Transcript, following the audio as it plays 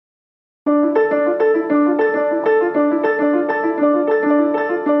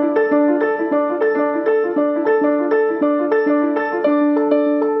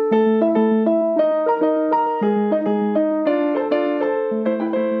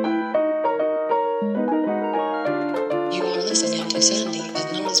Sandy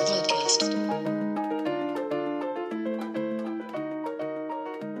and Nora's podcast.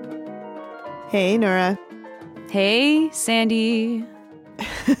 Hey, Nora. Hey, Sandy.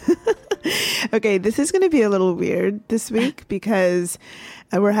 Okay, this is going to be a little weird this week because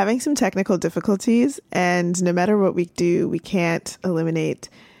we're having some technical difficulties, and no matter what we do, we can't eliminate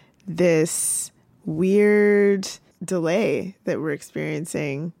this weird delay that we're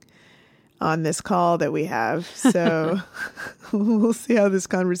experiencing on this call that we have. So we'll see how this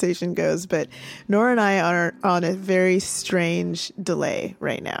conversation goes. But Nora and I are on a very strange delay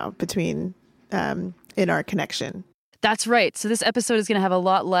right now between in our connection. That's right. So this episode is going to have a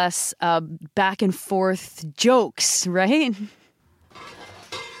lot less back and forth jokes, right?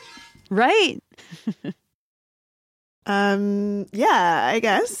 Right? Yeah, I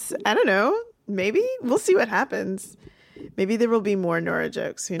guess. I don't know. Maybe. We'll see what happens. Maybe there will be more Nora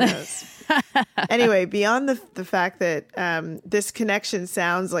jokes. Who knows? Anyway, beyond the fact that this connection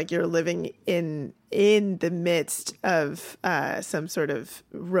sounds like you're living in the midst of some sort of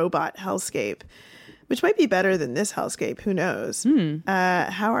robot hellscape, which might be better than this hellscape. Who knows?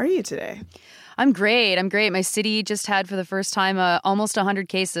 How are you today? I'm great. My city just had for the first time almost 100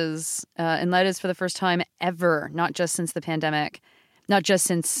 cases. And that is for the first time ever, not just since the pandemic, not just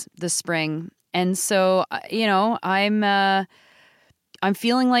since the spring. And so, I'm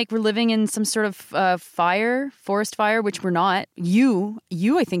feeling like we're living in some sort of forest fire, which we're not. You,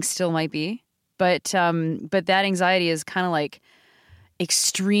 I think, still might be. But that anxiety is kind of like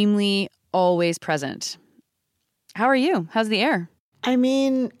extremely always present. How are you? How's the air? I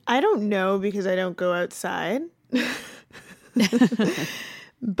mean, I don't know because I don't go outside.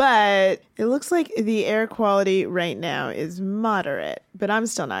 But it looks like the air quality right now is moderate, but I'm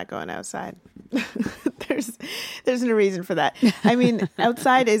still not going outside. There's no reason for that. I mean,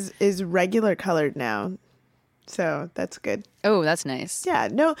 outside is regular colored now. So that's good. Oh, that's nice. Yeah,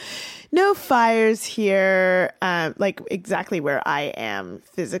 no fires here, like exactly where I am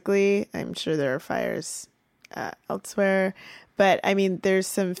physically. I'm sure there are fires elsewhere. But I mean, there's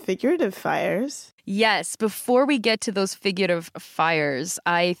some figurative fires. Yes. Before we get to those figurative fires,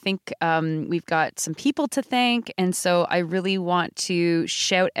 I think we've got some people to thank. And so I really want to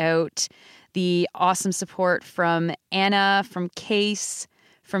shout out the awesome support from Anna, from Case,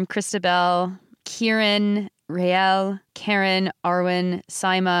 from Christabel, Kieran, Rael, Karen, Arwen,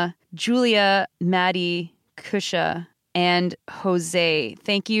 Saima, Julia, Maddie, Kusha, and Jose.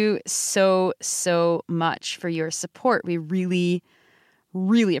 Thank you so, so much for your support. We really,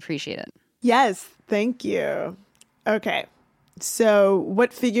 really appreciate it. Yes, thank you. Okay, so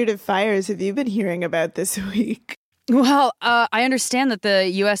what figurative fires have you been hearing about this week? Well, I understand that the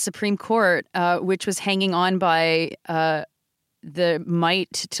U.S. Supreme Court, which was hanging on by the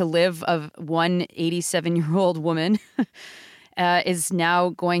might to live of one 87-year-old woman, is now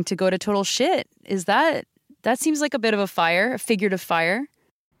going to go to total shit. That seems like a bit of a fire, a figurative fire.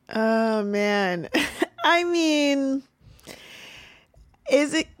 Oh, man. I mean,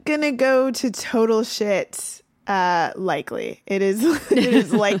 is it going to go to total shit? Likely. It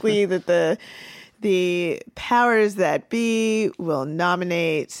is likely that the powers that be will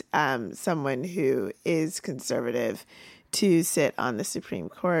nominate someone who is conservative to sit on the Supreme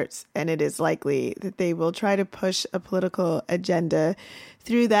Court. And it is likely that they will try to push a political agenda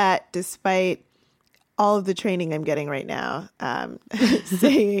through that, despite all of the training I'm getting right now,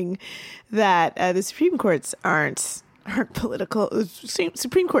 saying that the Supreme Courts aren't political.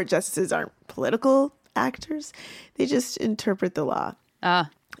 Supreme Court justices aren't political actors. They just interpret the law.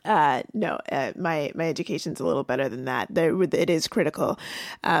 No, my education's a little better than that. It is critical.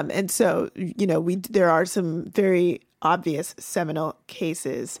 And so, there are some very obvious seminal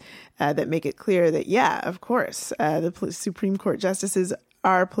cases that make it clear that, yeah, of course, the Supreme Court justices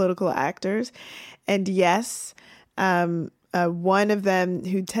are political actors. And yes, one of them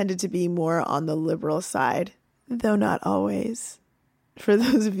who tended to be more on the liberal side, though not always. For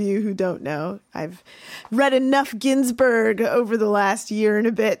those of you who don't know, I've read enough Ginsburg over the last year and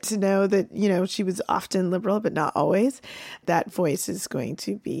a bit to know that, she was often liberal, but not always. That voice is going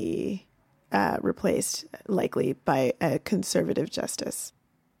to be replaced likely by a conservative justice.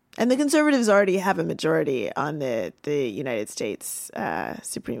 And the conservatives already have a majority on the United States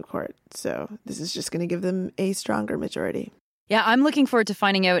Supreme Court. So this is just going to give them a stronger majority. Yeah, I'm looking forward to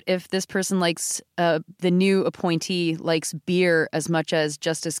finding out if this person likes, the new appointee likes beer as much as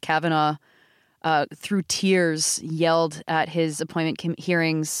Justice Kavanaugh, through tears, yelled at his appointment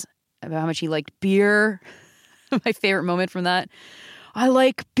hearings about how much he liked beer. My favorite moment from that. I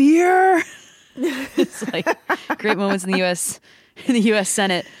like beer. It's like great moments in the U.S.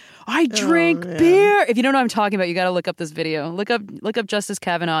 Senate. I drank beer. If you don't know what I'm talking about, you got to look up this video. Look up Justice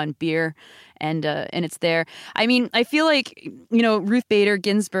Kavanaugh and beer, and it's there. I mean, I feel like, Ruth Bader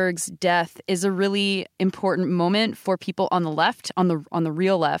Ginsburg's death is a really important moment for people on the left, on the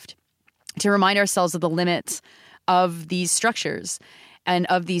real left, to remind ourselves of the limits of these structures and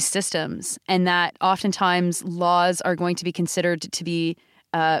of these systems, and that oftentimes laws are going to be considered to be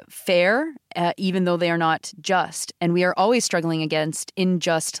fair, even though they are not just. And we are always struggling against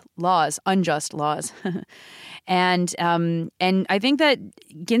unjust laws. And I think that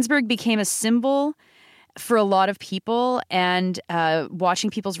Ginsburg became a symbol for a lot of people, and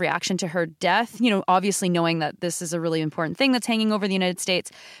watching people's reaction to her death, obviously knowing that this is a really important thing that's hanging over the United States.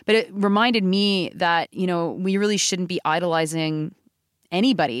 But it reminded me that, we really shouldn't be idolizing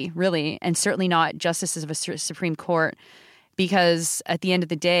anybody, really, and certainly not justices of a Supreme Court, because at the end of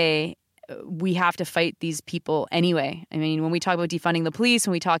the day, we have to fight these people anyway. I mean, when we talk about defunding the police,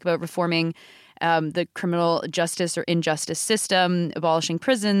 when we talk about reforming the criminal justice or injustice system, abolishing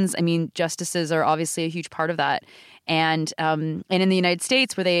prisons, I mean, justices are obviously a huge part of that. And in the United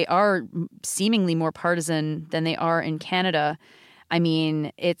States, where they are seemingly more partisan than they are in Canada, I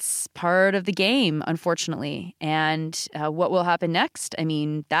mean, it's part of the game, unfortunately. And what will happen next? I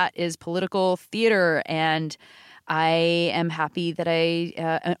mean, that is political theater, and I am happy that I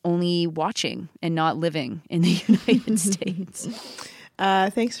am only watching and not living in the United States.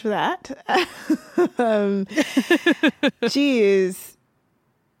 Thanks for that. Geez.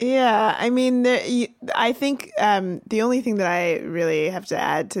 Yeah, I mean, I think the only thing that I really have to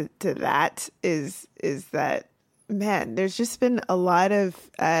add to that is that, man, there's just been a lot of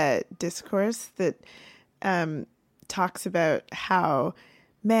discourse that talks about how,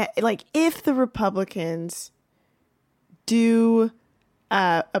 if the Republicans do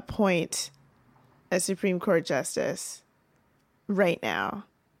appoint a Supreme Court justice right now,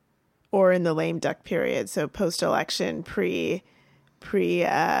 or in the lame duck period, so post-election, pre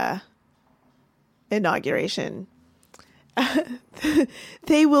inauguration,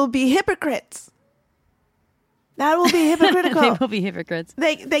 they will be hypocrites. That will be hypocritical. They will be hypocrites.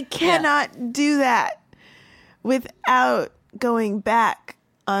 They cannot do that without going back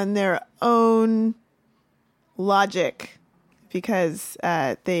on their own logic, because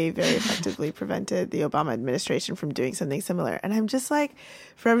they very effectively prevented the Obama administration from doing something similar. And I'm just like,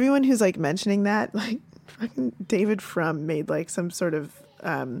 for everyone who's like mentioning that, like fucking David Frum made like some sort of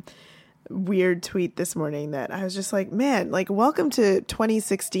weird tweet this morning that I was just like, man, like, welcome to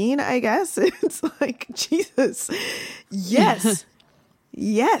 2016, I guess. It's like, Jesus. Yes.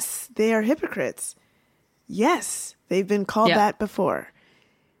 Yes, they are hypocrites. Yes, they've been called that before.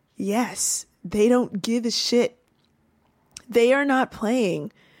 Yes, they don't give a shit. They are not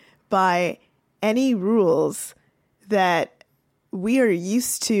playing by any rules that we are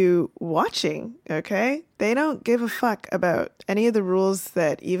used to watching, okay? They don't give a fuck about any of the rules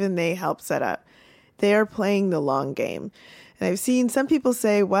that even they help set up. They are playing the long game. And I've seen some people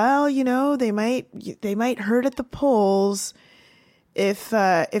say, well, they might hurt at the polls if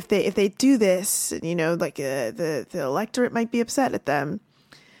they do this, the electorate might be upset at them.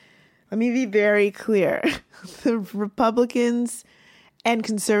 Let me be very clear. The Republicans and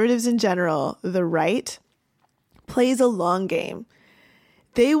conservatives in general, the right, plays a long game.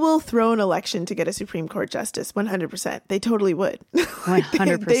 They will throw an election to get a Supreme Court justice, 100%. They totally would.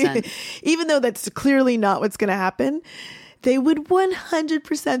 100%. Even though that's clearly not what's going to happen, they would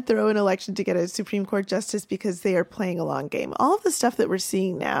 100% throw an election to get a Supreme Court justice, because they are playing a long game. All of the stuff that we're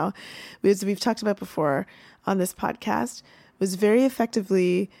seeing now, as we've talked about before on this podcast, was very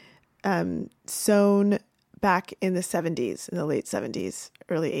effectively sown back in the 70s, in the late 70s,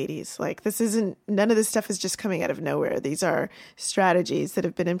 early 80s. Like, none of this stuff is just coming out of nowhere. These are strategies that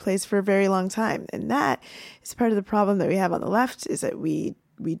have been in place for a very long time. And that is part of the problem that we have on the left, is that we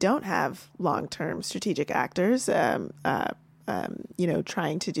don't have long-term strategic actors,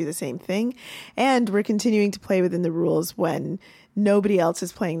 trying to do the same thing. And we're continuing to play within the rules when nobody else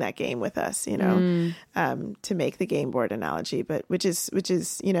is playing that game with us, to make the game board analogy, but which is,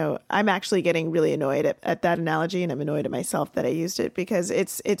 I'm actually getting really annoyed at that analogy, and I'm annoyed at myself that I used it, because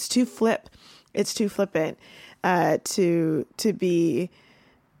it's too flippant to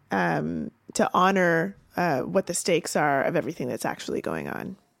honor what the stakes are of everything that's actually going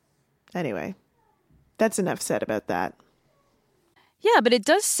on. Anyway, that's enough said about that. Yeah, but it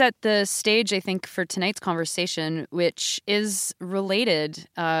does set the stage, I think, for tonight's conversation, which is related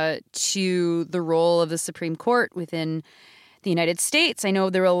to the role of the Supreme Court within the United States. I know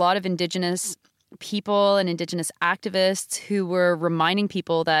there were a lot of Indigenous people and Indigenous activists who were reminding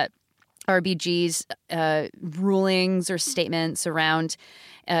people that RBG's rulings or statements around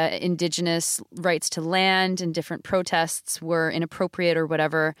Indigenous rights to land and different protests were inappropriate or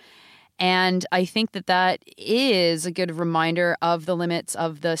whatever. And I think that that is a good reminder of the limits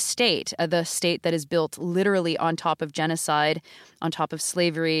of the state that is built literally on top of genocide, on top of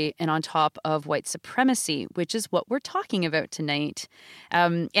slavery, and on top of white supremacy, which is what we're talking about tonight.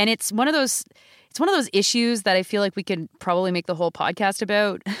 And it's one of those issues that I feel like we could probably make the whole podcast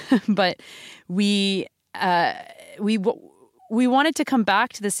about, but we wanted to come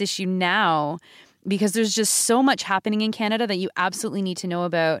back to this issue now because there's just so much happening in Canada that you absolutely need to know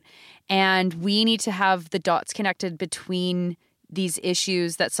about. And we need to have the dots connected between these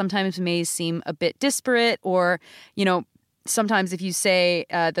issues that sometimes may seem a bit disparate, or, sometimes if you say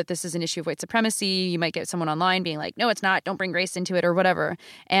that this is an issue of white supremacy, you might get someone online being like, no, it's not, don't bring race into it or whatever.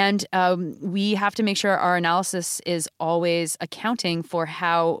 And we have to make sure our analysis is always accounting for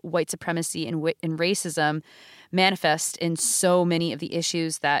how white supremacy and racism manifest in so many of the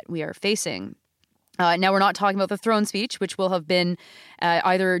issues that we are facing. Now, we're not talking about the throne speech, which will have been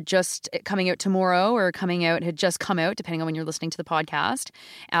either just coming out tomorrow or had just come out, depending on when you're listening to the podcast.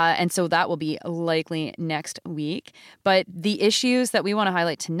 And so that will be likely next week. But the issues that we want to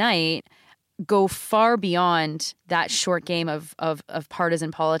highlight tonight go far beyond that short game of partisan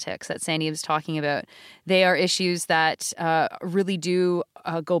politics that Sandy was talking about. They are issues that really do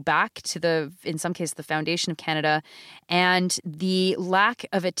go back to in some cases, the foundation of Canada, and the lack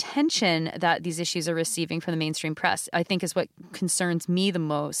of attention that these issues are receiving from the mainstream press, I think, is what concerns me the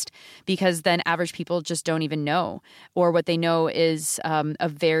most, because then average people just don't even know, or what they know is a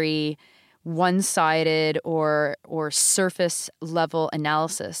very one-sided or surface level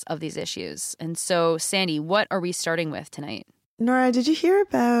analysis of these issues. And so, Sandy, what are we starting with tonight? Nora, did you hear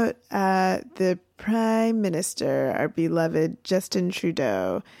about the Prime Minister, our beloved Justin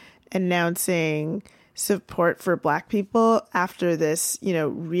Trudeau, announcing support for Black people after this,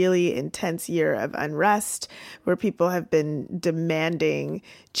 really intense year of unrest where people have been demanding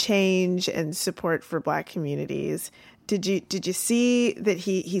change and support for Black communities? Did you see that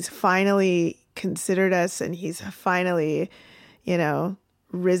he's finally considered us and he's finally,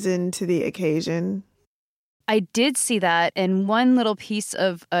 risen to the occasion? I did see that. And one little piece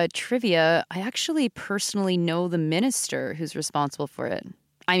of trivia, I actually personally know the minister who's responsible for it.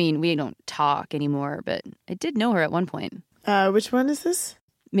 I mean, we don't talk anymore, but I did know her at one point. Which one is this?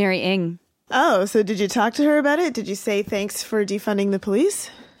 Mary Ng. Oh, so did you talk to her about it? Did you say thanks for defunding the police?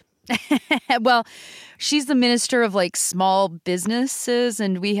 Well, she's the minister of small businesses,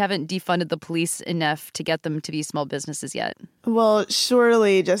 and we haven't defunded the police enough to get them to be small businesses yet. Well,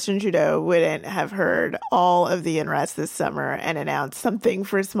 surely Justin Trudeau wouldn't have heard all of the unrest this summer and announced something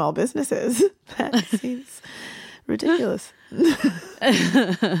for small businesses. That seems ridiculous.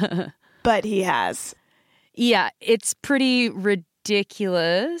 But he has. Yeah, it's pretty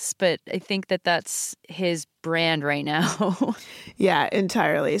ridiculous, but I think that's his brand right now. Yeah,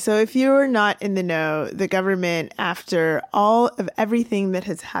 entirely. So if you're not in the know, the government, after all of everything that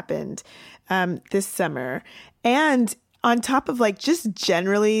has happened this summer, and on top of just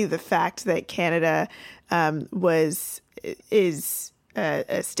generally the fact that Canada is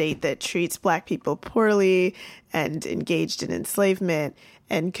a state that treats Black people poorly and engaged in enslavement,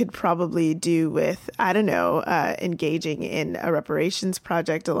 and could probably do with, engaging in a reparations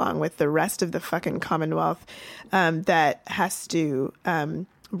project along with the rest of the fucking Commonwealth that has to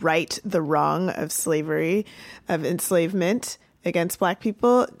right the wrong of slavery, of enslavement against Black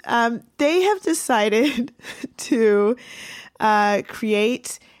people. They have decided to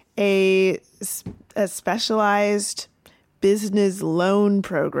create a specialized business loan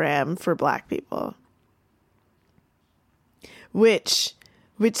program for Black people, which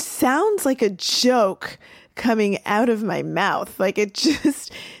sounds like a joke coming out of my mouth. It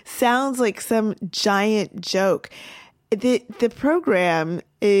just sounds like some giant joke. The program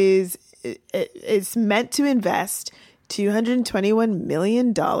is meant to invest $221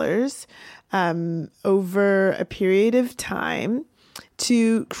 million over a period of time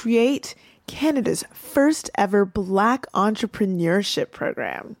to create Canada's first ever Black entrepreneurship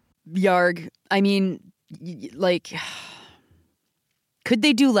program. Yarg. I mean, could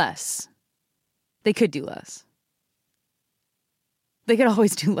they do less? They could do less. They could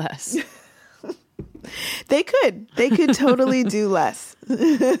always do less. They could totally do less.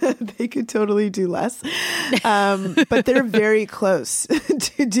 They could totally do less. But they're very close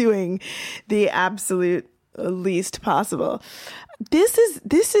to doing the absolute least possible.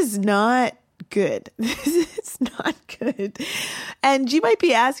 This is not good. This is not Good. And you might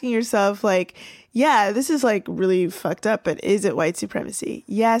be asking yourself, like, yeah, this is like really fucked up, but is it white supremacy?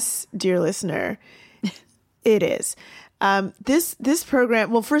 Yes, dear listener, it is. This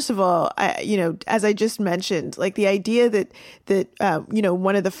program, well, first of all, as I just mentioned, like the idea that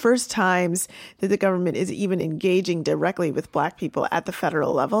one of the first times that the government is even engaging directly with Black people at the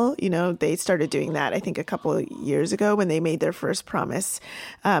federal level, they started doing that, I think, a couple of years ago when they made their first promise,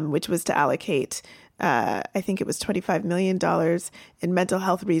 which was to allocate I think it was $25 million in mental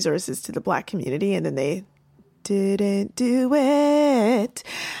health resources to the Black community. And then they didn't do it.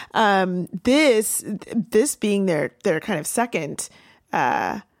 This being their kind of second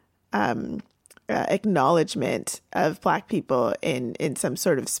acknowledgement of Black people in some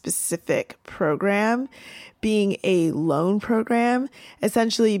sort of specific program, being a loan program,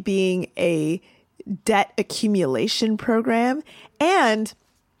 essentially being a debt accumulation program, and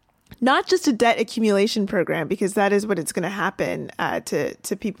not just a debt accumulation program, because that is what it's going to happen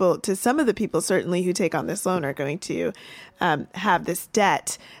to people. To some of the people, certainly, who take on this loan are going to have this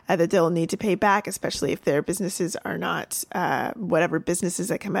debt that they'll need to pay back, especially if their businesses are not, whatever businesses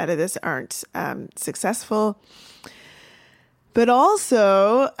that come out of this aren't successful. But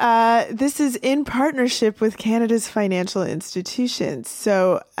also, this is in partnership with Canada's financial institutions.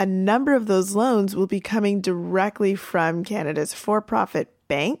 So a number of those loans will be coming directly from Canada's for-profit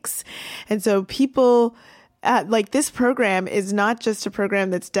banks. And so people, like, this program is not just a program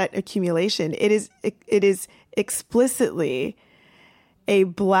that's debt accumulation. It is explicitly a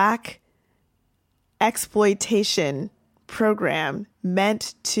Black exploitation program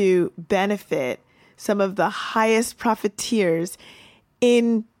meant to benefit some of the highest profiteers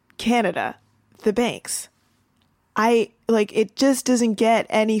in Canada, the banks. It just doesn't get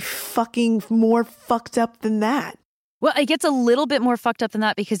any fucking more fucked up than that. Well, it gets a little bit more fucked up than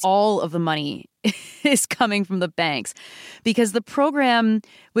that because all of the money is coming from the banks, because the program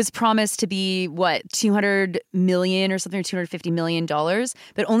was promised to be, $200 million or something, or $250 million,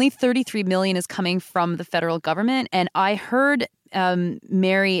 but only $33 million is coming from the federal government. And I heard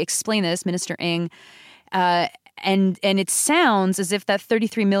Mary explain this, Minister Ng, and it sounds as if that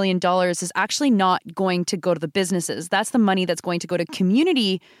 $33 million is actually not going to go to the businesses. That's the money that's going to go to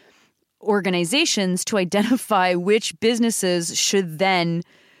community organizations to identify which businesses should then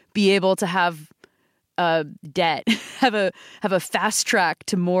be able to have debt, have a fast track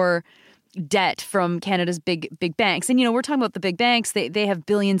to more debt from Canada's big banks. And, we're talking about the big banks. They have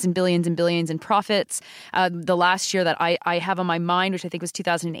billions and billions and billions in profits. The last year that I have on my mind, which I think was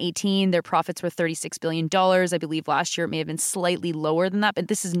 2018, their profits were $36 billion. I believe last year it may have been slightly lower than that, but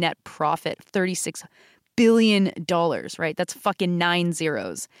this is net profit, $36 billion, right? That's fucking 9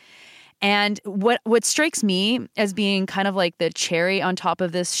 zeros. And what strikes me as being kind of like the cherry on top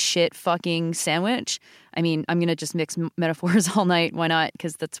of this shit fucking sandwich, I mean, I'm going to just mix metaphors all night. Why not?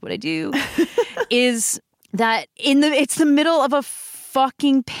 Because that's what I do. Is that it's the middle of a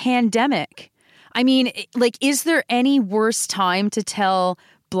fucking pandemic. I mean, is there any worse time to tell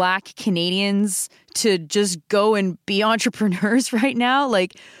Black Canadians to just go and be entrepreneurs right now?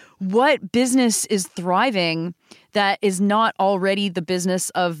 What business is thriving that is not already the business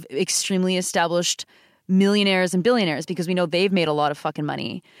of extremely established millionaires and billionaires? Because we know they've made a lot of fucking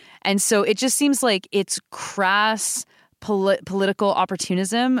money. And so it just seems like it's crass political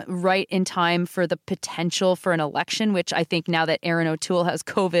opportunism right in time for the potential for an election, which I think now that Aaron O'Toole has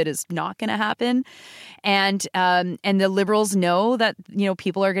COVID is not going to happen. And the Liberals know that,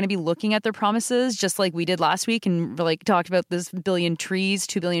 people are going to be looking at their promises just like we did last week and talked about this 2 billion trees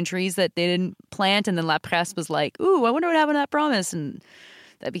that they didn't plant. And then La Presse was like, ooh, I wonder what happened to that promise. And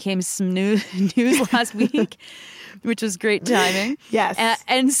that became some news last week, which was great timing. Yes.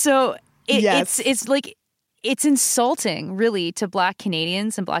 And so it's insulting, really, to Black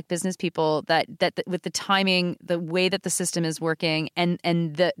Canadians and Black business people that with the timing, the way that the system is working, and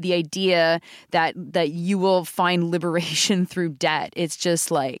the idea that you will find liberation through debt. It's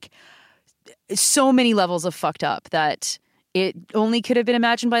just so many levels of fucked up that it only could have been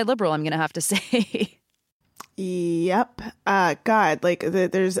imagined by a Liberal, I'm going to have to say. Yep. God,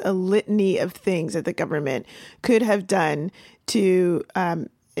 there's a litany of things that the government could have done to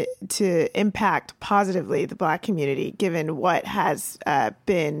impact positively the Black community, given what has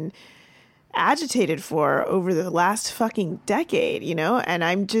been agitated for over the last fucking decade, and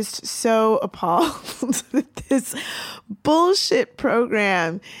I'm just so appalled that this bullshit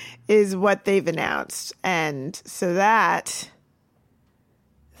program is what they've announced. And so that's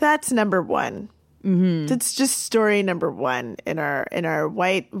number one. Mm-hmm. That's just story number one in our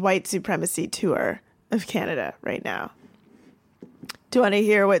white supremacy tour of Canada right now. Do you want to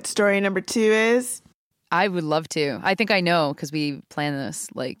hear what story number 2 is? I would love to. I think I know because we planned this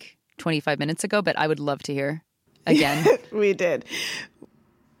like 25 minutes ago, but I would love to hear again. We did.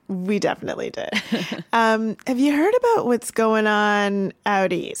 We definitely did. Have you heard about what's going on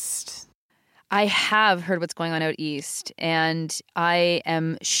out east? I have heard what's going on out east, and I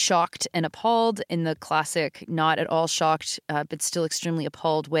am shocked and appalled in the classic, not at all shocked, but still extremely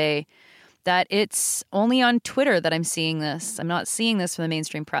appalled way that it's only on Twitter that I'm seeing this. I'm not seeing this from the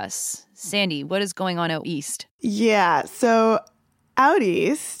mainstream press. Sandy, what is going on out east? Yeah, so out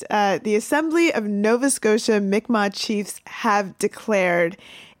east, the Assembly of Nova Scotia Mi'kmaq Chiefs have declared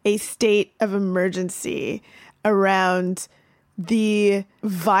a state of emergency around the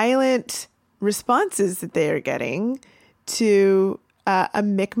violent responses that they are getting to a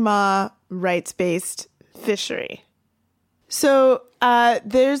Mi'kmaq rights-based fishery. So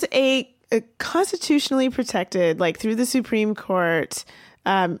there's a constitutionally protected, like through the Supreme Court,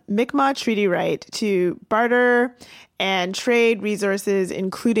 Mi'kmaq treaty right to barter and trade resources,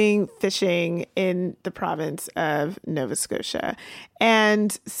 including fishing in the province of Nova Scotia.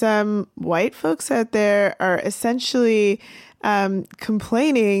 And some white folks out there are essentially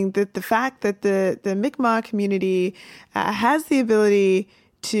complaining that the fact that the Mi'kmaq community has the ability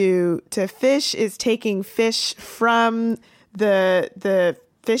to fish is taking fish from the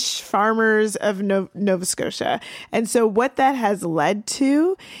fish farmers of Nova Scotia. And so what that has led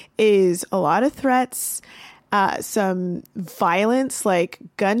to is a lot of threats, some violence, like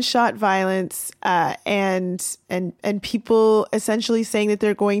gunshot violence, and people essentially saying that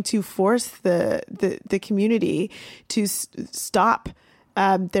they're going to force the community to stop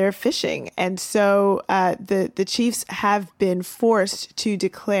their fishing. And so the chiefs have been forced to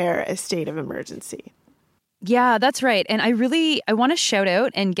declare a state of emergency. Yeah, that's right. And I want to shout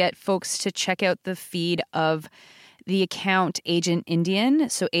out and get folks to check out the feed of the account Agent Indian,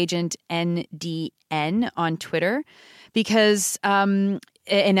 so Agent NDN on Twitter, because and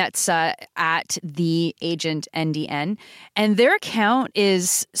that's at the Agent NDN, and their account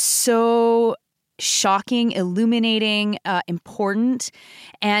is so shocking, illuminating, important,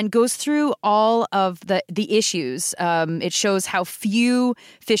 and goes through all of the issues. It shows how few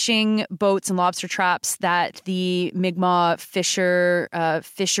fishing boats and lobster traps that the Mi'kmaq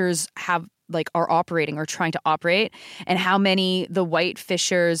fishers have are operating or trying to operate, and how many the white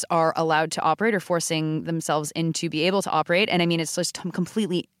fishers are allowed to operate or forcing themselves in to be able to operate. And I mean, it's just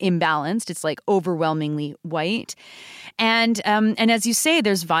completely imbalanced. It's like overwhelmingly white. And as you say,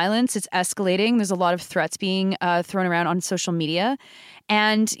 there's violence. It's escalating. There's a lot of threats being thrown around on social media.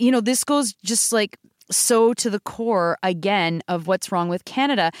 And, you know, this goes just like so to the core, again, of what's wrong with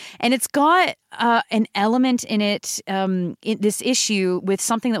Canada. And it's got an element in it, in this issue, with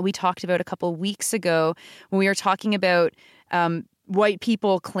something that we talked about a couple of weeks ago when we were talking about white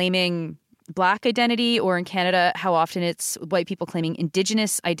people claiming Black identity, or in Canada, how often it's white people claiming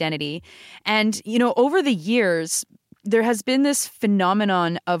Indigenous identity. And, you know, over the years, there has been this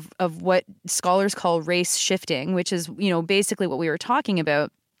phenomenon of what scholars call race shifting, which is, you know, basically what we were talking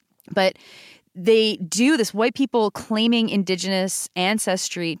about. But they do this, white people claiming Indigenous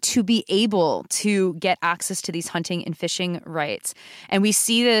ancestry to be able to get access to these hunting and fishing rights. And we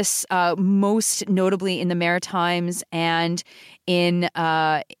see this most notably in the Maritimes and in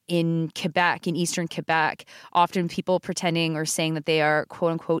Quebec, in Eastern Quebec. Often people pretending or saying that they are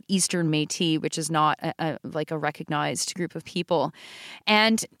quote unquote Eastern Métis, which is not a recognized group of people.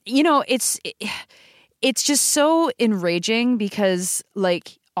 And, you know, it's just so enraging because,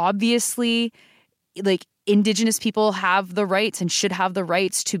 like, obviously, like, Indigenous people have the rights and should have the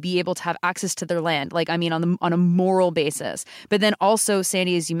rights to be able to have access to their land. Like, I mean, on a moral basis. But then also,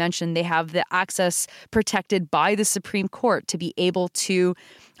 Sandy, as you mentioned, they have the access protected by the Supreme Court to be able to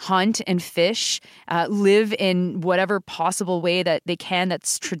hunt and fish, live in whatever possible way that they can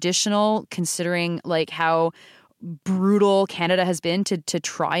that's traditional, considering like how brutal Canada has been to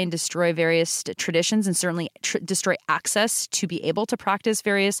try and destroy various traditions, and certainly destroy access to be able to practice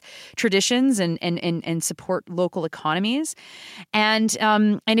various traditions and support local economies. And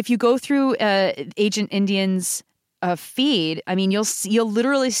if you go through Agent Indian's feed, I mean, you'll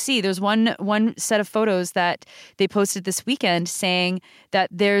literally see there's one set of photos that they posted this weekend saying that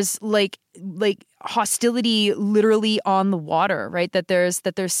there's like hostility literally on the water, right? That there's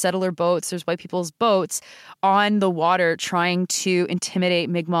settler boats, there's white people's boats on the water trying to intimidate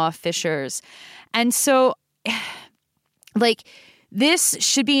Mi'kmaq fishers. And so, like, this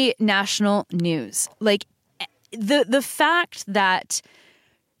should be national news. Like, the fact that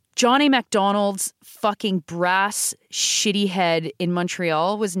John A. Macdonald's fucking brass shitty head in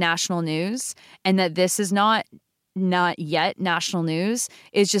Montreal was national news, and that this is not not yet national news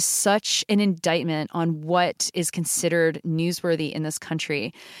is just such an indictment on what is considered newsworthy in this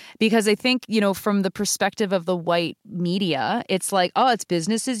country. Because I think, from the perspective of the white media, it's like, oh, it's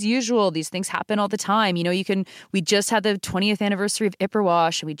business as usual. These things happen all the time. We just had the 20th anniversary of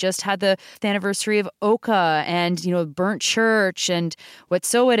Ipperwash, and we just had the anniversary of Oka, and, Burnt Church and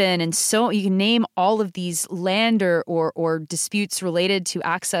Wet'suwet'en. And so you can name all of these land or disputes related to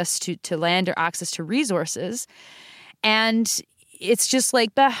access to land or access to resources. And it's just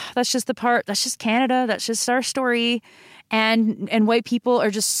like, that's just that's just Canada. That's just our story. And white people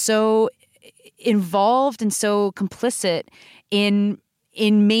are just so involved and so complicit in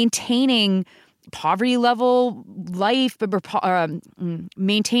maintaining poverty level life,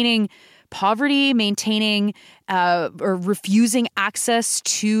 maintaining poverty, maintaining or refusing access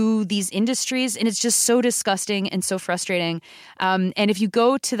to these industries. And it's just so disgusting and so frustrating. And if you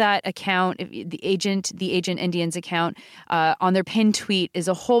go to that account, the Agent Indians account, on their pinned tweet is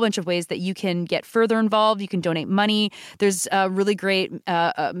a whole bunch of ways that you can get further involved. You can donate money. There's really great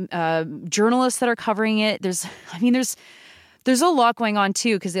journalists that are covering it. There's a lot going on,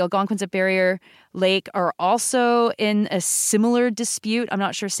 too, because the Algonquins at Barrier Lake are also in a similar dispute. I'm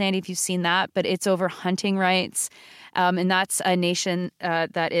not sure, Sandy, if you've seen that, but it's over hunting rights. And that's a nation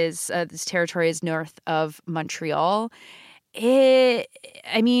this territory is north of Montreal. What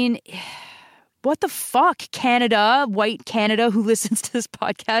the fuck, Canada, white Canada, who listens to this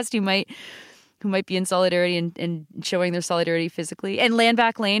podcast, who might be in solidarity and showing their solidarity physically. And Land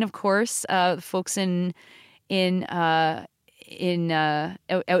Back Lane, of course, the folks out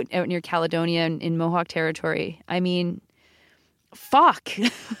near Caledonia in Mohawk territory. Fuck.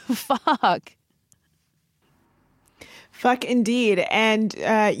 Fuck indeed. And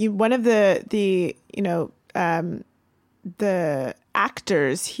one of the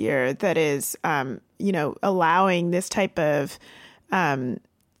actors here that is allowing this type of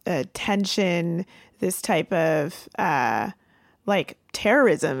tension, this type of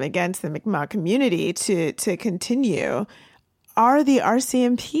terrorism against the Mi'kmaq community to continue are the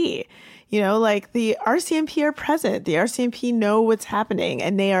RCMP. The RCMP are present. The RCMP know what's happening,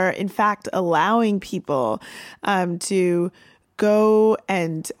 and they are in fact allowing people to go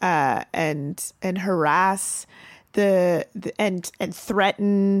and harass and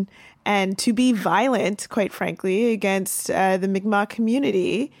threaten and to be violent, quite frankly, against the Mi'kmaq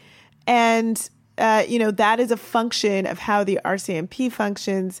community. And that is a function of how the RCMP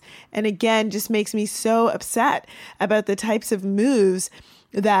functions. And again, just makes me so upset about the types of moves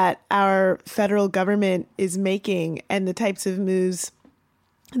that our federal government is making and the types of moves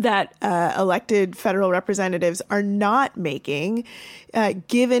that elected federal representatives are not making,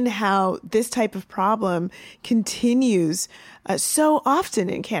 given how this type of problem continues so often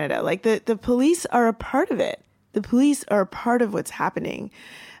in Canada. Like the police are a part of it. The police are a part of what's happening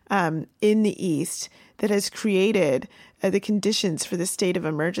in the East that has created the conditions for the state of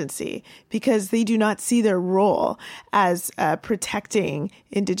emergency, because they do not see their role as protecting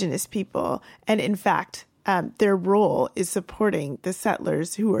Indigenous people. And in fact, their role is supporting the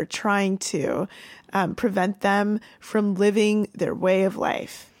settlers who are trying to prevent them from living their way of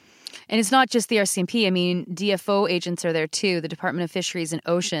life. And it's not just the RCMP. DFO agents are there too, the Department of Fisheries and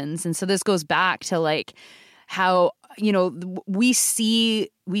Oceans. And so this goes back to how we see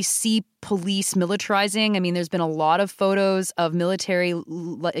police militarizing. There's been a lot of photos of military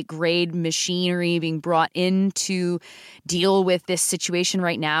grade machinery being brought in to deal with this situation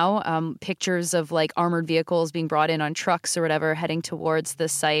right now. Pictures of armored vehicles being brought in on trucks or whatever, heading towards the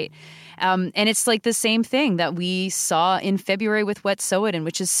site. And it's the same thing that we saw in February with Wet'suwet'en,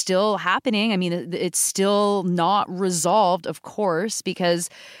 which is still happening. It's still not resolved, of course, because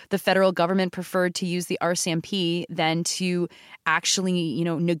the federal government preferred to use the RCMP than to actually,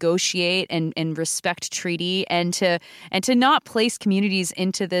 negotiate and respect treaty and to not place communities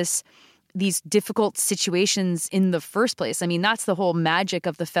into these difficult situations in the first place. That's the whole magic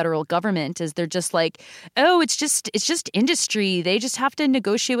of the federal government, is they're just it's just industry. They just have to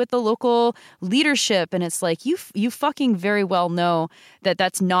negotiate with the local leadership. And it's you fucking very well know that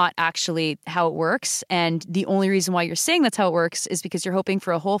that's not actually how it works. And the only reason why you're saying that's how it works is because you're hoping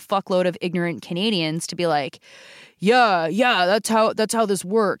for a whole fuckload of ignorant Canadians to be like, yeah, that's how this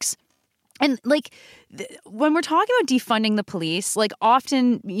works. And like when we're talking about defunding the police, like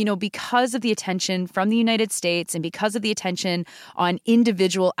often, because of the attention from the United States and because of the attention on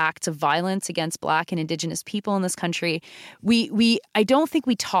individual acts of violence against Black and Indigenous people in this country, I don't think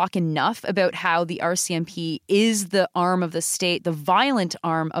we talk enough about how the RCMP is the arm of the state, the violent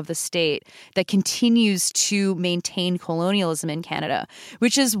arm of the state that continues to maintain colonialism in Canada,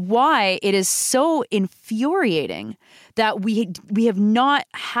 which is why it is so infuriating that we have not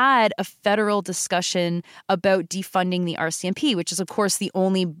had a federal discussion about defunding the RCMP, which is, of course, the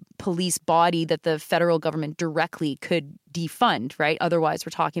only police body that the federal government directly could defund, right? Otherwise, we're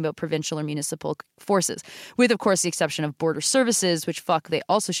talking about provincial or municipal forces, with, of course, the exception of border services, which they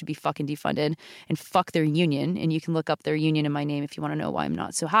also should be fucking defunded, and fuck their union. And you can look up their union in my name if you want to know why I'm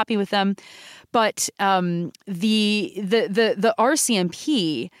not so happy with them. But the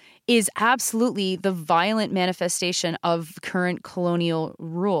RCMP is absolutely the violent manifestation of current colonial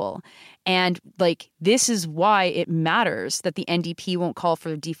rule. And like, this is why it matters that the NDP won't call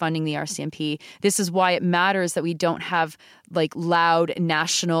for defunding the RCMP. This is why it matters that we don't have like loud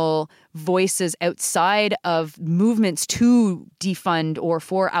national voices outside of movements to defund or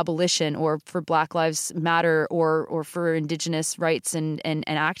for abolition or for Black Lives Matter or for Indigenous rights and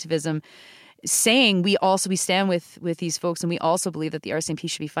activism, saying we stand with these folks and we also believe that the RCMP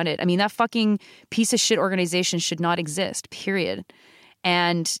should be funded. I mean, that fucking piece of shit organization should not exist, period.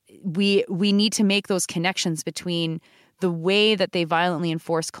 And we need to make those connections between the way that they violently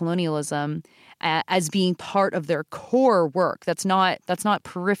enforce colonialism as being part of their core work. That's not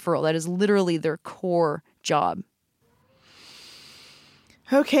peripheral. That is literally their core job.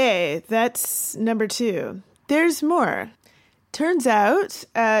 Okay, that's number 2. There's more. Turns out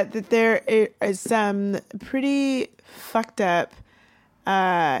that there is some pretty fucked up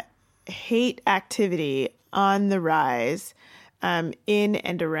hate activity on the rise in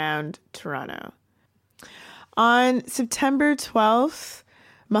and around Toronto. On September 12th,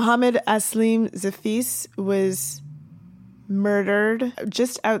 Mohammed Aslim Zafis was murdered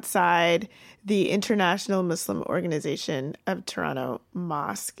just outside the International Muslim Organization of Toronto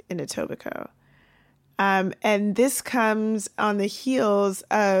Mosque in Etobicoke. And this comes on the heels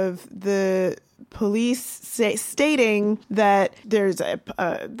of the police stating that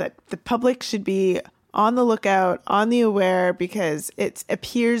that the public should be on the lookout, on the aware, because it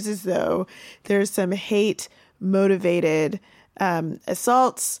appears as though there's some hate-motivated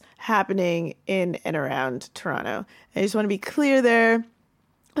assaults happening in and around Toronto. I just want to be clear there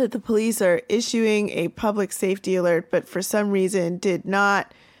that the police are issuing a public safety alert, but for some reason did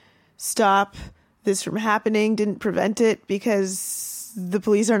not stop this from happening, didn't prevent it, because the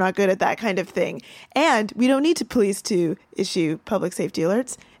police are not good at that kind of thing. And we don't need police to issue public safety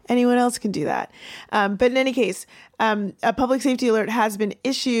alerts. Anyone else can do that. But in any case, a public safety alert has been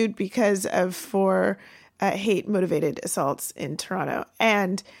issued because of hate-motivated assaults in Toronto.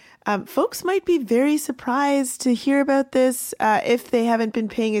 And folks might be very surprised to hear about this if they haven't been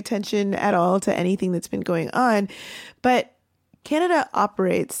paying attention at all to anything that's been going on. But Canada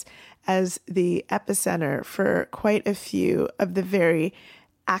operates as the epicenter for quite a few of the very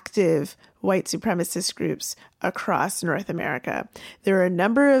active white supremacist groups across North America. There are a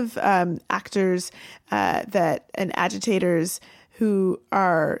number of actors and agitators who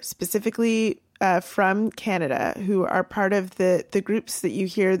are specifically from Canada, who are part of the groups that you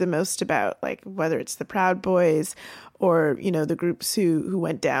hear the most about, like whether it's the Proud Boys or, the groups who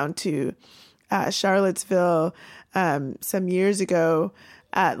went down to Charlottesville some years ago.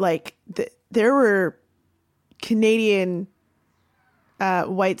 There were Canadian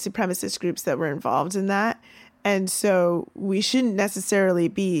white supremacist groups that were involved in that. And so we shouldn't necessarily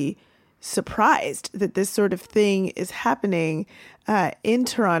be surprised that this sort of thing is happening in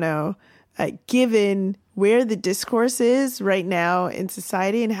Toronto, given where the discourse is right now in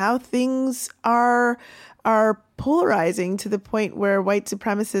society and how things are polarizing to the point where white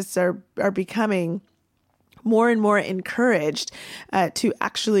supremacists are becoming more and more encouraged to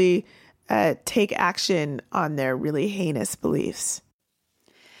actually take action on their really heinous beliefs.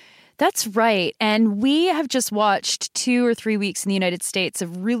 That's right. And we have just watched 2 or 3 weeks in the United States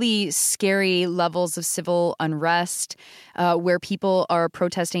of really scary levels of civil unrest where people are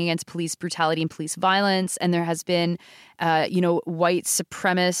protesting against police brutality and police violence. And there has been white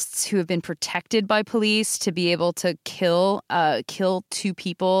supremacists who have been protected by police to be able to kill two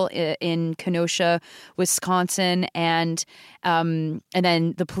people in Kenosha, Wisconsin, and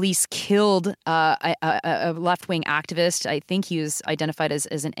then the police killed a left-wing activist. I think he was identified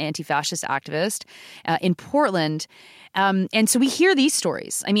as an anti-fascist activist in Portland. And so we hear these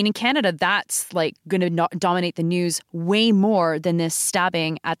stories. I mean, in Canada, that's like going to dominate the news way more than this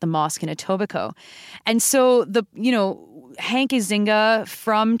stabbing at the mosque in Etobicoke. And so Hank Izinga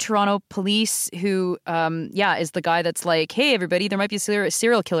from Toronto Police, who, is the guy that's like, hey, everybody, there might be a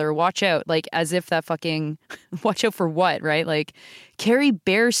serial killer. Watch out. Like, as if that fucking, watch out for what, right? Like, carry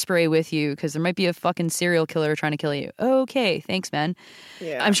bear spray with you because there might be a fucking serial killer trying to kill you. Okay, thanks, man.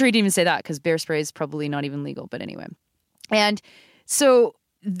 Yeah. I'm sure he didn't even say that because bear spray is probably not even legal. But anyway. And so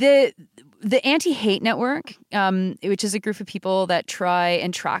the Anti-Hate Network, which is a group of people that try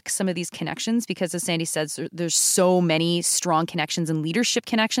and track some of these connections, because as Sandy says, there's so many strong connections and leadership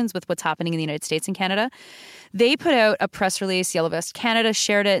connections with what's happening in the United States and Canada. They put out a press release. Yellow Vest Canada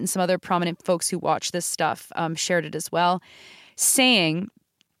shared it, and some other prominent folks who watch this stuff shared it as well, saying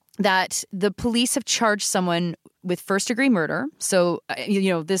that the police have charged someone with first-degree murder. So,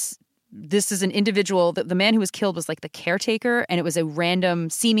 this is an individual. The man who was killed was like the caretaker, and it was a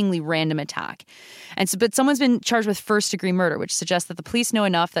seemingly random attack. And so, but someone's been charged with first-degree murder, which suggests that the police know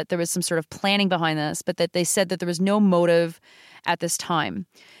enough that there was some sort of planning behind this, but that they said that there was no motive at this time.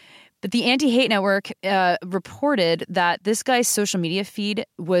 But the Anti-Hate Network reported that this guy's social media feed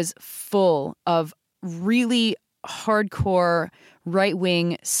was full of really hardcore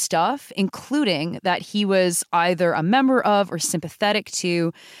right-wing stuff, including that he was either a member of or sympathetic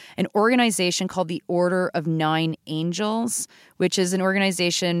to an organization called the Order of Nine Angels, which is an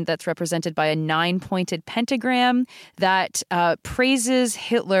organization that's represented by a 9-pointed pentagram that praises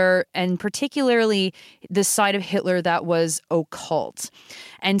Hitler, and particularly the side of Hitler that was occult.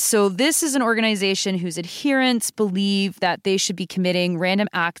 And so this is an organization whose adherents believe that they should be committing random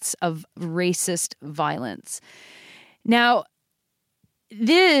acts of racist violence. Now,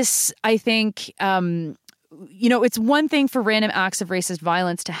 this, I think, it's one thing for random acts of racist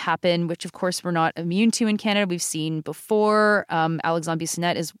violence to happen, which, of course, we're not immune to in Canada. We've seen before. Alexandre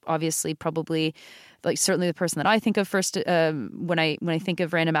Bissonnette is obviously probably, like, certainly the person that I think of first when I think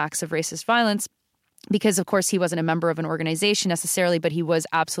of random acts of racist violence, because, of course, he wasn't a member of an organization necessarily, but he was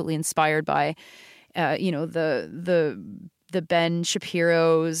absolutely inspired by, the Ben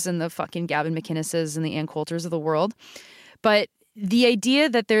Shapiros and the fucking Gavin McInneses and the Ann Coulters of the world. But the idea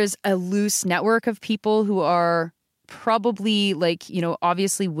that there's a loose network of people who are probably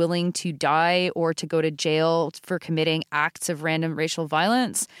obviously willing to die or to go to jail for committing acts of random racial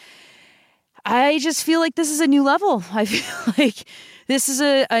violence, I just feel like this is a new level. I feel like this is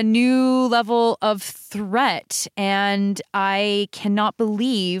a new level of threat, and I cannot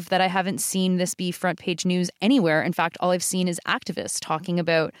believe that I haven't seen this be front page news anywhere. In fact, all I've seen is activists talking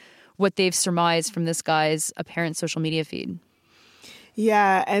about what they've surmised from this guy's apparent social media feed.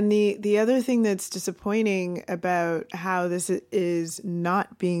 Yeah, and the other thing that's disappointing about how this is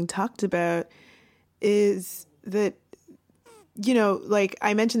not being talked about is that, like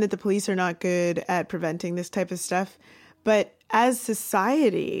I mentioned that the police are not good at preventing this type of stuff, but as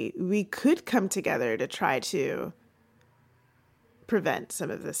society, we could come together to try to prevent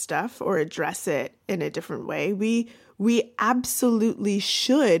some of this stuff or address it in a different way. We absolutely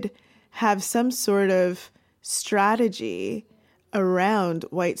should have some sort of strategy around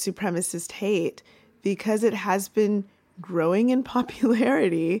white supremacist hate, because it has been growing in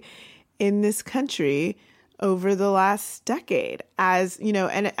popularity in this country over the last decade. As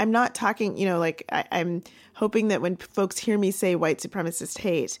and I'm not talking, I'm hoping that when folks hear me say white supremacist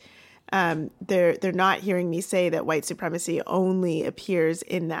hate, they're not hearing me say that white supremacy only appears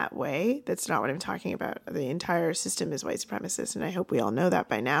in that way. That's not what I'm talking about. The entire system is white supremacist, and I hope we all know that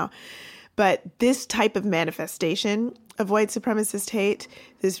by now. But this type of manifestation of white supremacist hate,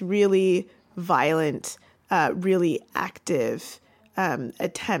 this really violent, really active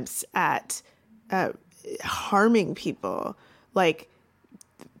attempts at harming people, like,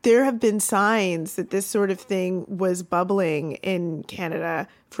 there have been signs that this sort of thing was bubbling in Canada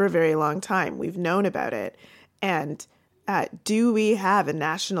for a very long time. We've known about it. And do we have a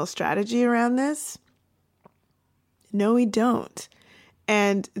national strategy around this? No, we don't.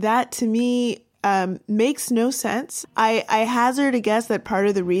 And that, to me, makes no sense. I hazard a guess that part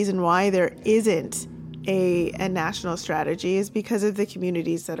of the reason why there isn't a national strategy is because of the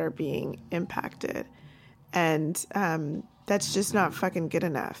communities that are being impacted. And that's just not fucking good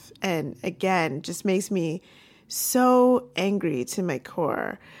enough. And again, just makes me so angry to my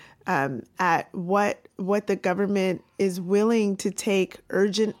core. at what the government is willing to take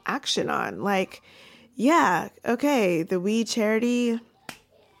urgent action on. Like, yeah, okay, the We Charity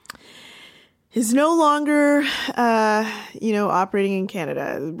is no longer, operating in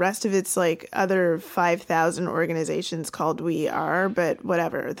Canada. The rest of its like other 5,000 organizations called We are, but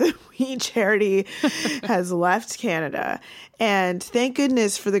whatever. The We Charity has left Canada. And thank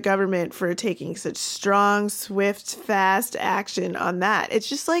goodness for the government for taking such strong, swift, fast action on that. It's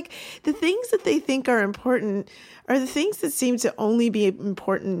just like the things that they think are important are the things that seem to only be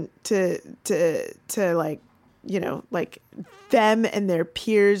important to like, like them and their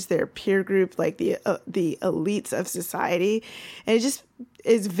peers, their peer group, like the elites of society. And it just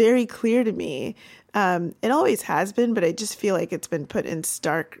is very clear to me. It always has been, but I just feel like it's been put in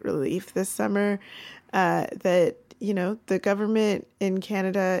stark relief this summer that, the government in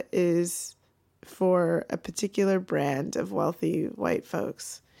Canada is for a particular brand of wealthy white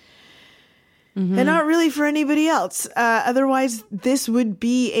folks. Mm-hmm. And not really for anybody else. Otherwise, this would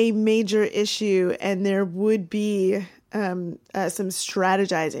be a major issue and there would be some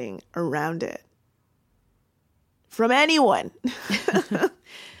strategizing around it from anyone.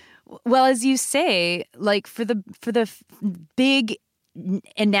 Well, as you say, like for the big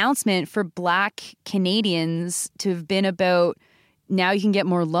announcement for Black Canadians to have been about now you can get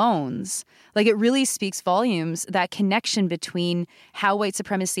more loans. Like it really speaks volumes, that connection between how white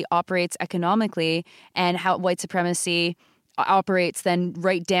supremacy operates economically and how white supremacy operates then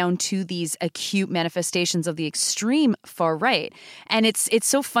right down to these acute manifestations of the extreme far right. And it's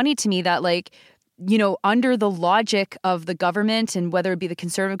so funny to me that like, under the logic of the government, and whether it be the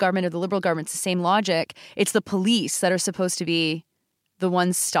conservative government or the liberal government, it's the same logic. It's the police that are supposed to be the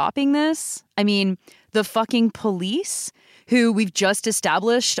ones stopping this. I mean, the fucking police, who we've just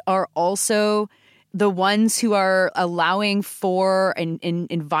established are also the ones who are allowing for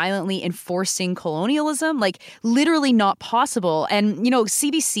and violently enforcing colonialism, like literally not possible. And,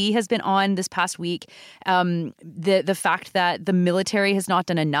 CBC has been on this past week, the fact that the military has not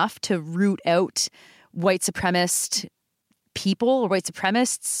done enough to root out white supremacist people or white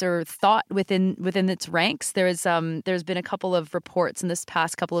supremacists or thought within its ranks. There's been a couple of reports in this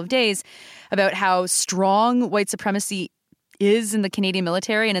past couple of days about how strong white supremacy is in the Canadian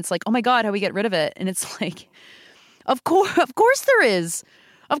military, and it's like, oh my God, how we get rid of it? And it's like, of course there is.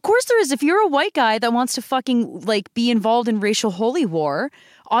 Of course there is. If you're a white guy that wants to fucking like be involved in racial holy war,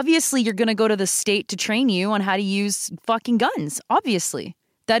 obviously you're going to go to the state to train you on how to use fucking guns. Obviously.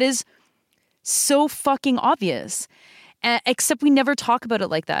 That is so fucking obvious. Except we never talk about it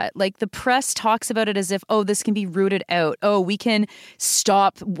like that. Like the press talks about it as if, oh, this can be rooted out. Oh, we can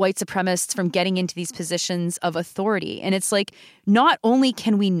stop white supremacists from getting into these positions of authority. And it's like, not only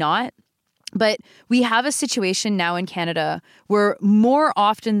can we not, but we have a situation now in Canada where more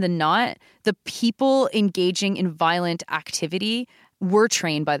often than not, the people engaging in violent activity were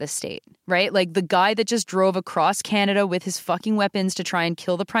trained by the state, right? Like the guy that just drove across Canada with his fucking weapons to try and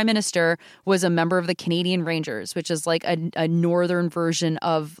kill the prime minister was a member of the Canadian Rangers, which is like a northern version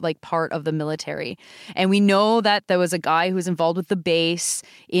of like part of the military. And we know that there was a guy who was involved with the base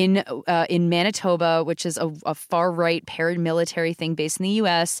in Manitoba, which is a far right paramilitary thing based in the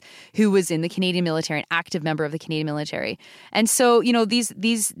U.S., who was in the Canadian military, an active member of the Canadian military. And so,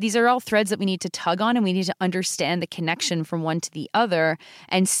 these are all threads that we need to tug on, and we need to understand the connection from one to the other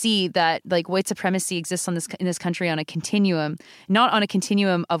and see that like white supremacy exists in this country on a continuum, not on a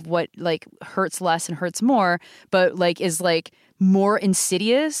continuum of what like hurts less and hurts more, but like is like more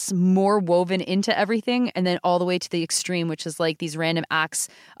insidious, more woven into everything, and then all the way to the extreme, which is like these random acts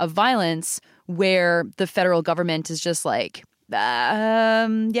of violence where the federal government is just like,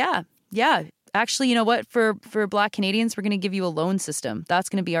 yeah. Actually, you know what? For Black Canadians, we're going to give you a loan system. That's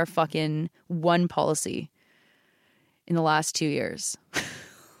going to be our fucking one policy in the last 2 years.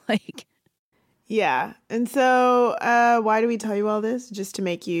 Yeah. And so why do we tell you all this? Just to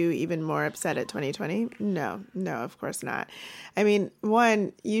make you even more upset at 2020? No, of course not. I mean,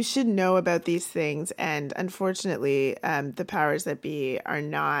 one, you should know about these things. And unfortunately, the powers that be are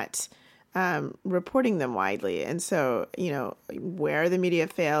not reporting them widely. And so, where the media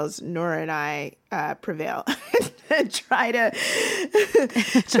fails, Nora and I prevail and try to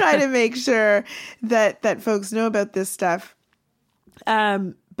make sure that folks know about this stuff.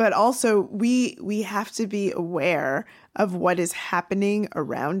 But also we have to be aware of what is happening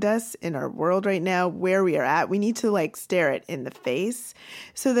around us in our world right now, where we are at. We need to like stare it in the face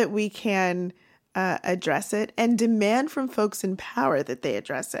so that we can address it and demand from folks in power that they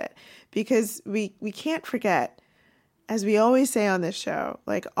address it. Because we can't forget, as we always say on this show,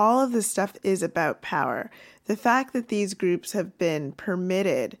 like all of this stuff is about power. The fact that these groups have been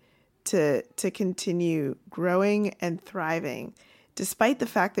permitted to continue growing and thriving, despite the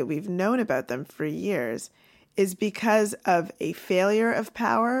fact that we've known about them for years, is because of a failure of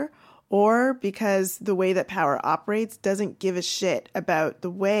power, or because the way that power operates doesn't give a shit about the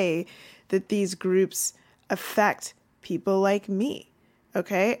way that these groups affect people like me.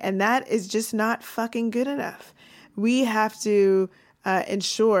 Okay? And that is just not fucking good enough. We have to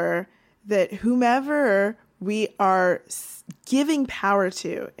ensure that whomever we are giving power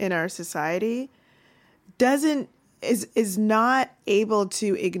to in our society is not able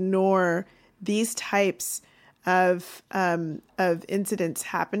to ignore these types of incidents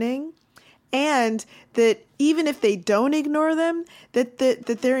happening, and that even if they don't ignore them, that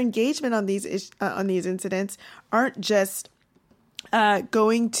their engagement on these incidents aren't just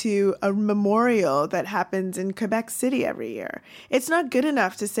going to a memorial that happens in Quebec City every year. It's not good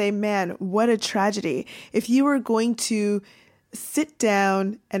enough to say, man, what a tragedy. If you were going to sit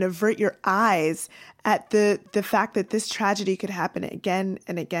down and avert your eyes at the fact that this tragedy could happen again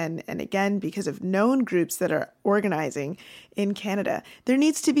and again and again because of known groups that are organizing in Canada, there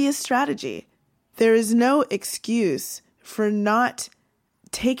needs to be a strategy. There is no excuse for not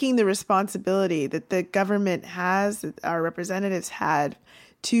taking the responsibility that the government has, that our representatives had,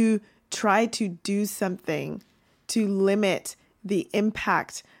 to try to do something to limit the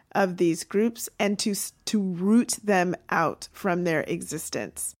impact of these groups and to root them out from their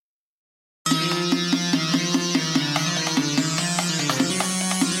existence.